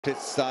his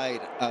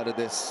side out of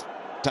this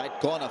tight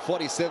corner.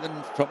 47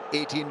 from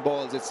 18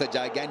 balls. It's a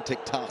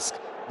gigantic task.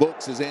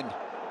 Woakes is in.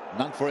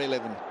 None for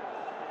 11.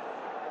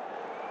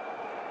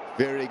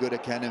 Very good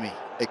economy.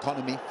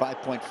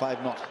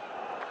 5.5 knot.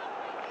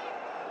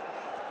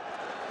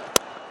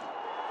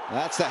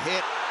 That's a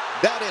hit.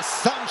 That is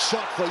some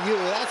shot for you.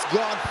 That's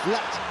gone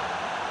flat.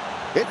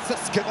 It's a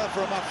skimmer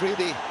from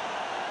Afridi.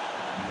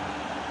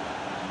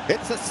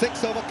 It's a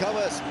 6 over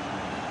covers.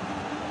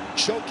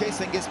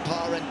 Showcasing his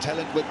power and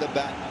talent with the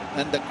bat.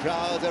 And the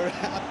crowds are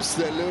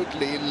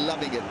absolutely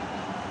loving it.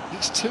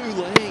 He's too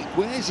late.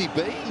 Where's he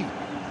been?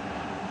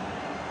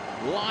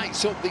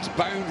 Lights up this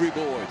boundary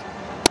board.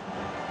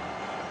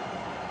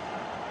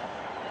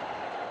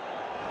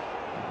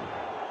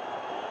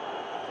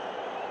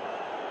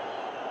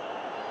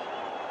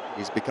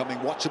 He's becoming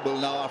watchable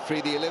now.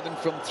 Afridi 11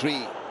 from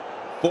 3.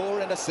 4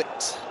 and a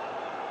 6.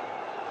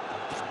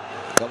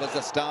 Covers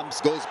the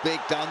stumps, goes big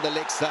down the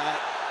leg side.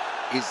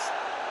 He's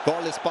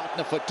called his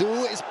partner for 2.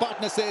 His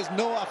partner says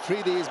no,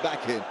 Afridi is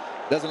back in.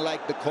 Doesn't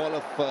like the call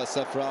of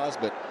Sarfraz,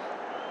 but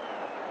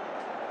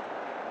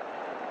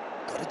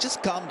got to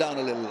just calm down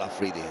a little,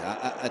 Afridi.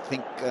 I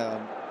think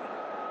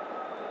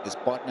his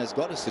partner has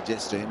got to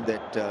suggest to him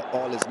that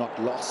all is not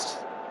lost.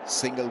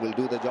 Single will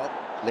do the job.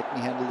 Let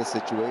me handle the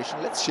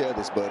situation. Let's share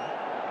this burden.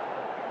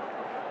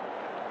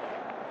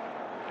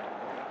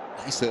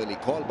 Nice early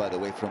call, by the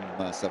way, from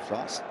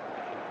Sarfraz.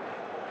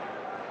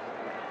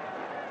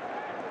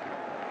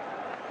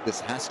 This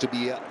has to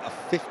be a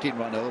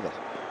 15-run over.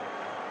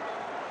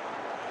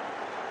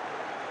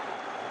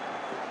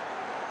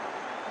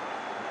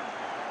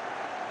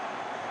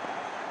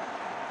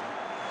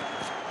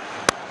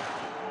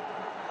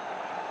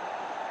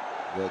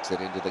 Works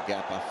it into the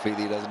gap.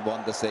 Afridi doesn't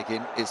want the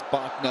second. His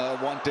partner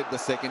wanted the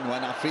second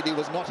one. Afridi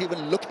was not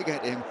even looking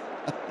at him.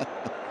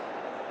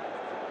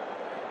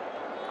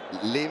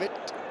 Leave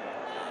it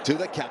to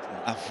the captain.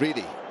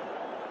 Afridi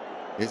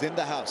is in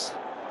the house.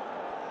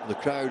 The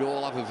crowd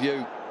all have a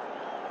view.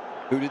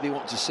 Who do they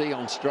want to see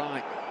on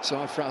strike?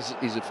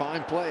 Sarfraz is a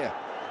fine player,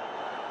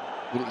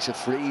 but it's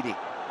Afridi.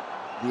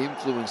 The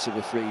influence of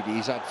Afridi.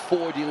 He's had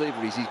 4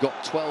 deliveries. He's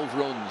got 12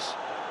 runs.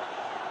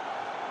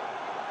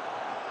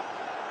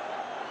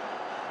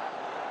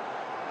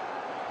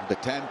 The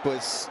tempo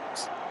is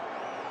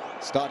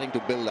starting to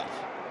build up.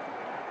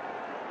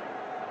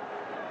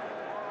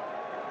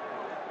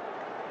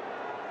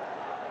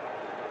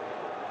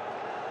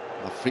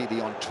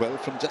 Afridi on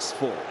 12 from just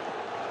 4.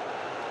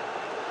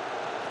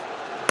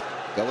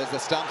 Covers the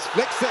stumps,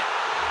 flicks it,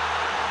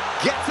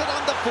 gets it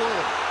on the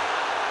full.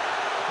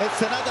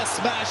 It's another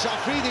smash.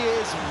 Afridi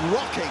is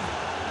rocking.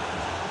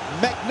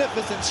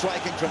 Magnificent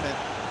striking from him.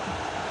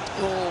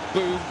 Oh,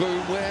 boom,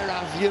 boom, where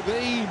have you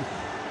been?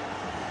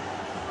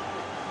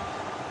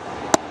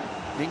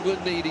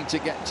 England needing to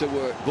get to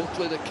work.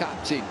 Butler, the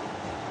captain.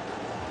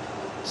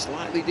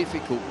 Slightly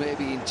difficult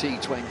maybe in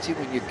T20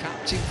 when you're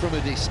captain from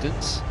a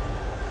distance.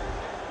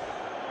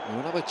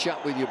 We'll have a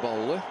chat with your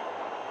bowler.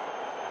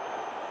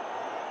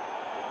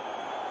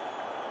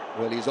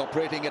 Well, he's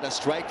operating at a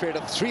strike rate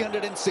of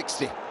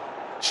 360.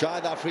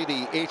 Shahid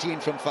Afridi, 18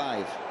 from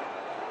 5.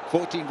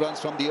 14 runs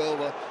from the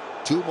over.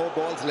 2 more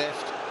balls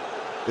left.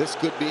 This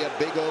could be a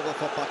big over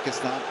for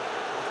Pakistan.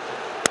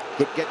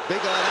 Could get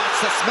bigger.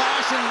 That's a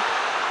smash. And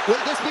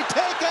will this be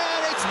taken?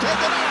 It's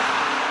taken out.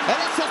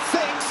 And it's a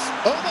 6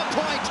 over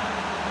point.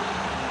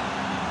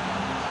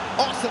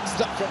 Awesome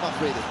stuff from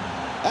Afridi.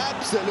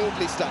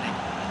 Absolutely stunning.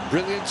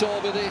 Brilliant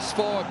over this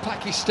for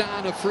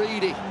Pakistan.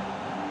 Afridi.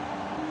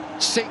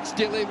 6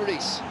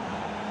 deliveries.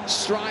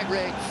 Strike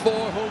rate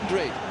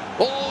 400.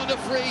 Oh, and a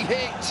free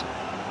hit.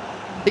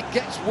 It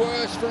gets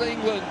worse for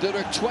England. There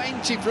are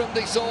 20 from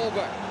this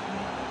over.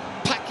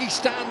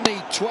 Pakistan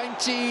need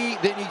 20.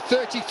 They need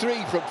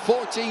 33 from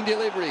 14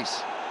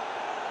 deliveries.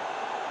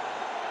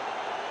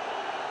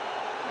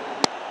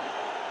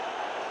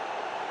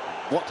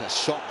 What a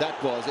shot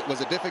that was. It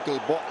was a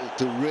difficult ball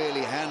to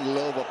really handle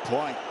over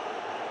point.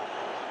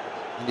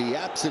 And he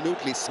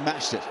absolutely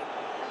smashed it.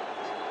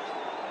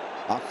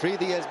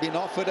 Afridi has been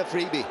offered a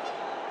freebie.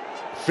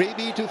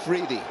 Freebie to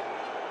Afridi.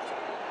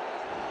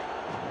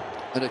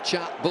 And a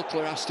chat.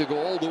 Butler has to go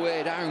all the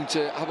way down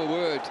to have a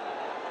word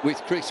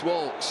with Chris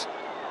Woakes.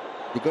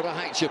 They've got to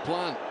hatch a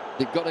plan.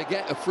 They've got to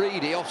get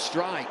Afridi off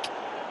strike.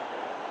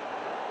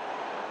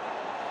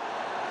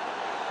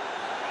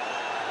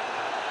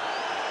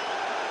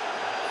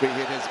 Free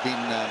hit has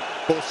been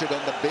posted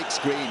on the big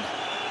screen.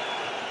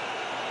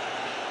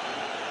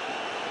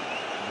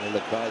 Well,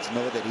 the crowds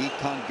know that he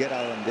can't get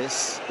out on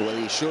this. Well,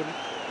 he shouldn't.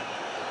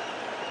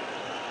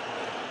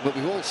 But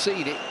we've all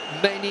seen it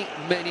many,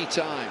 many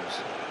times.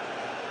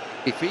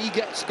 If he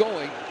gets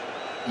going,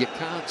 you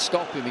can't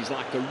stop him. He's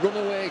like a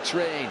runaway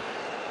train.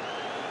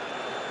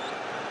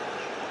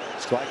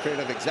 Strike rate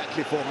of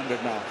exactly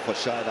 400 now for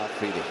Shahid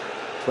Afridi.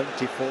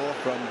 24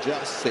 from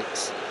just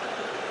 6.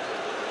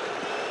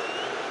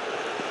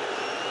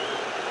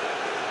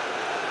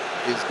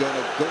 He's going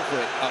to go for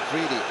it,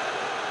 Afridi.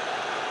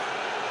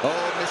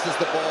 Oh, misses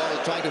the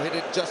ball, trying to hit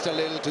it just a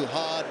little too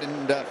hard,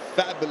 and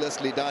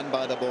fabulously done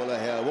by the bowler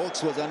here.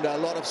 Woakes was under a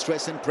lot of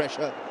stress and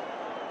pressure.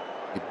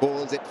 He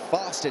bowls it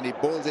fast and he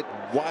bowls it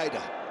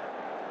wider.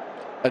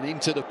 And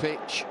into the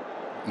pitch.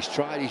 He's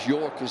tried his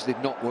Yorkers, they've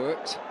not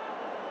worked.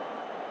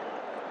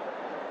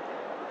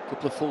 A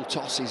couple of full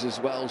tosses as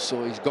well,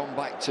 so he's gone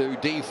back to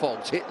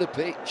default. Hit the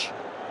pitch.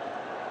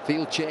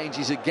 Field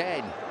changes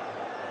again.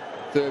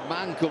 Third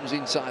man comes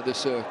inside the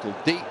circle.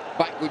 Deep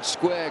backward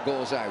square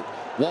goes out.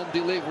 One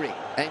delivery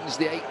ends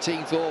the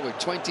 18th over.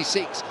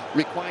 26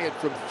 required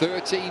from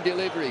 13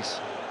 deliveries.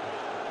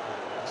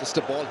 Just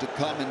a ball to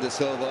come in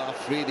this over.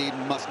 Afridi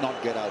must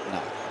not get out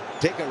now.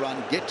 Take a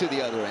run, get to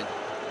the other end.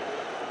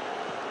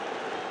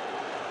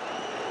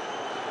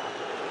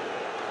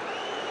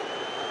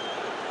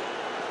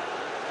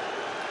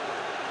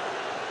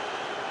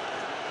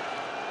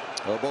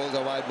 Oh, ball's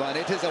a wide one.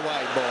 It is a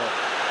wide ball.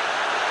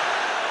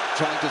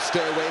 Trying to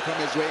stay away from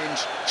his range.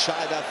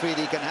 Shahid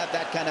Afridi can have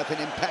that kind of an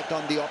impact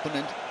on the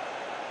opponent.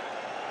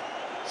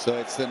 So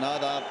it's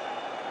another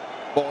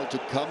ball to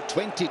come.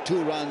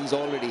 22 runs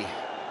already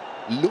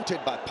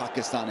looted by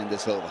Pakistan in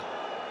this over.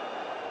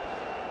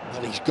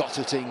 Well, he's got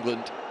at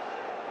England.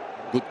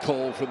 Good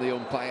call from the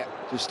umpire,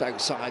 just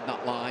outside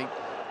that line.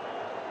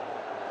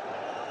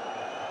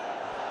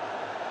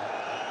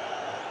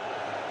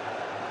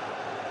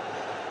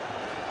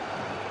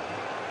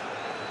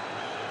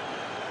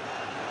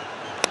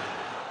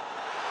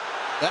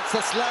 That's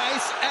a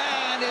slice,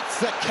 and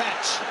it's a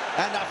catch.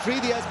 And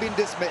Afridi has been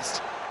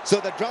dismissed. So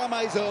the drama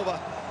is over.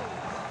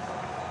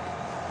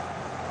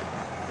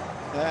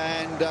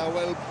 And,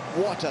 well,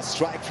 what a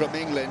strike from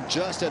England.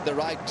 Just at the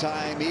right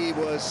time. He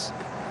was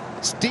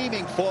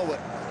steaming forward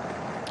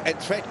and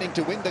threatening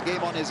to win the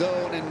game on his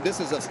own. And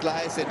this is a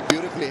slice and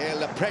beautifully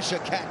held. A pressure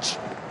catch.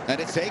 And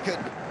it's taken.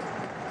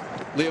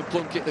 Liam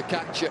Plunkett, the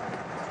catcher.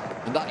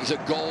 And that is a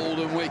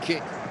golden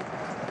wicket.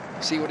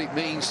 See what it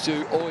means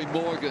to Owen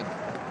Morgan.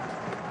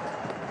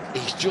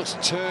 He's just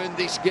turned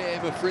this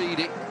game,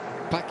 Afridi.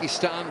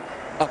 Pakistan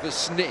have a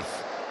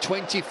sniff.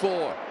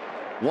 24,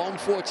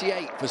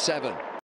 148 for 7.